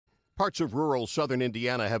Parts of rural southern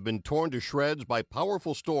Indiana have been torn to shreds by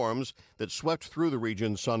powerful storms that swept through the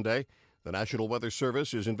region Sunday. The National Weather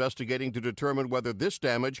Service is investigating to determine whether this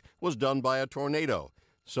damage was done by a tornado.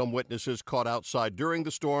 Some witnesses caught outside during the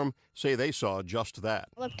storm say they saw just that.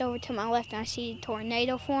 I looked over to my left and I see a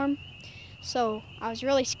tornado form. So I was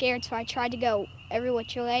really scared, so I tried to go every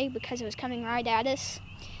which way because it was coming right at us.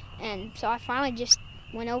 And so I finally just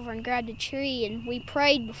went over and grabbed a tree, and we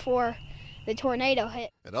prayed before the tornado hit.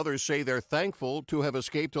 And others say they're thankful to have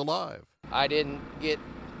escaped alive. I didn't get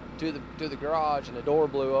to the garage, and the door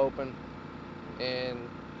blew open, and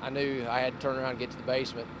I knew I had to turn around and get to the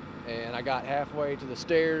basement. And I got halfway to the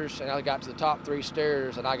stairs, and I got to the top 3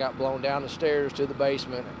 stairs, and I got blown down the stairs to the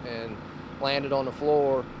basement and landed on the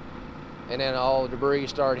floor. And then all the debris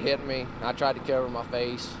started hitting me. I tried to cover my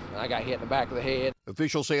face, and I got hit in the back of the head.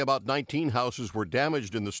 Officials say about 19 houses were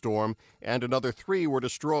damaged in the storm, and another 3 were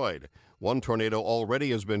destroyed. One tornado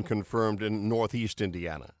already has been confirmed in northeast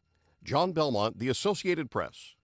Indiana. John Belmont, The Associated Press.